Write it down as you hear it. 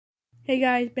Hey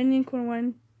guys, Ben in Corner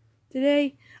 1.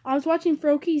 Today, I was watching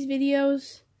Froaky's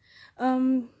videos.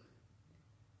 It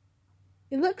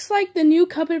looks like the new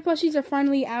Cuphead plushies are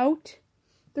finally out.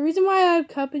 The reason why I have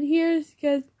Cuphead here is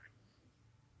because,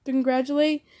 to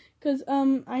congratulate, because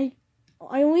I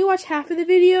only watched half of the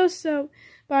video,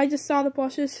 but I just saw the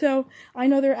plushes, so I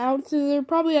know they're out. So they're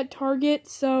probably at Target,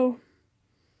 so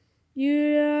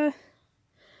yeah,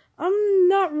 I'm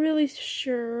not really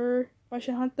sure if I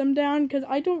should hunt them down, because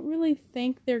I don't really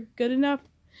think they're good enough.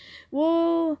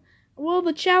 Well,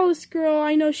 the Chalice girl,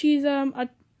 I know she's that's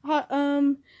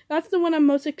the one I'm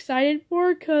most excited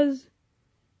for, because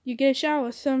you get a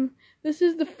Chalice. This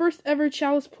is the first ever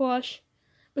Chalice plush,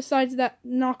 besides that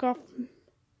knockoff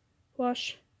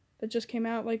plush that just came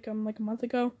out like a month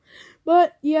ago.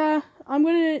 But yeah, I'm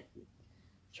gonna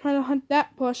try to hunt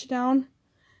that plush down.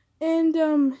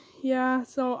 And yeah,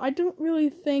 so I don't really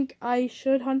think I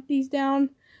should hunt these down,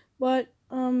 but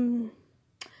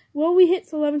well, we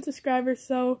hit 11 subscribers,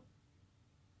 so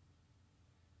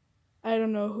I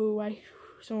don't know who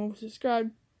someone was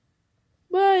subscribed,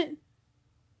 but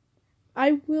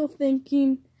I will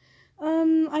thinking.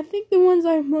 I think the ones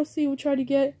I mostly will try to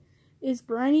get is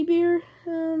Briny Beer,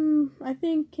 I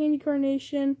think Candy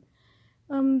Carnation,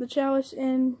 the Chalice,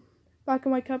 and Black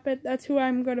and White Cuphead. That's who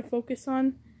I'm going to focus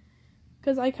on,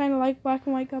 because I kind of like Black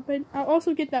and White Cuphead. I'll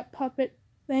also get that puppet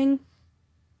thing.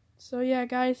 So yeah,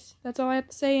 guys, that's all I have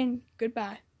to say, and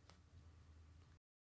goodbye.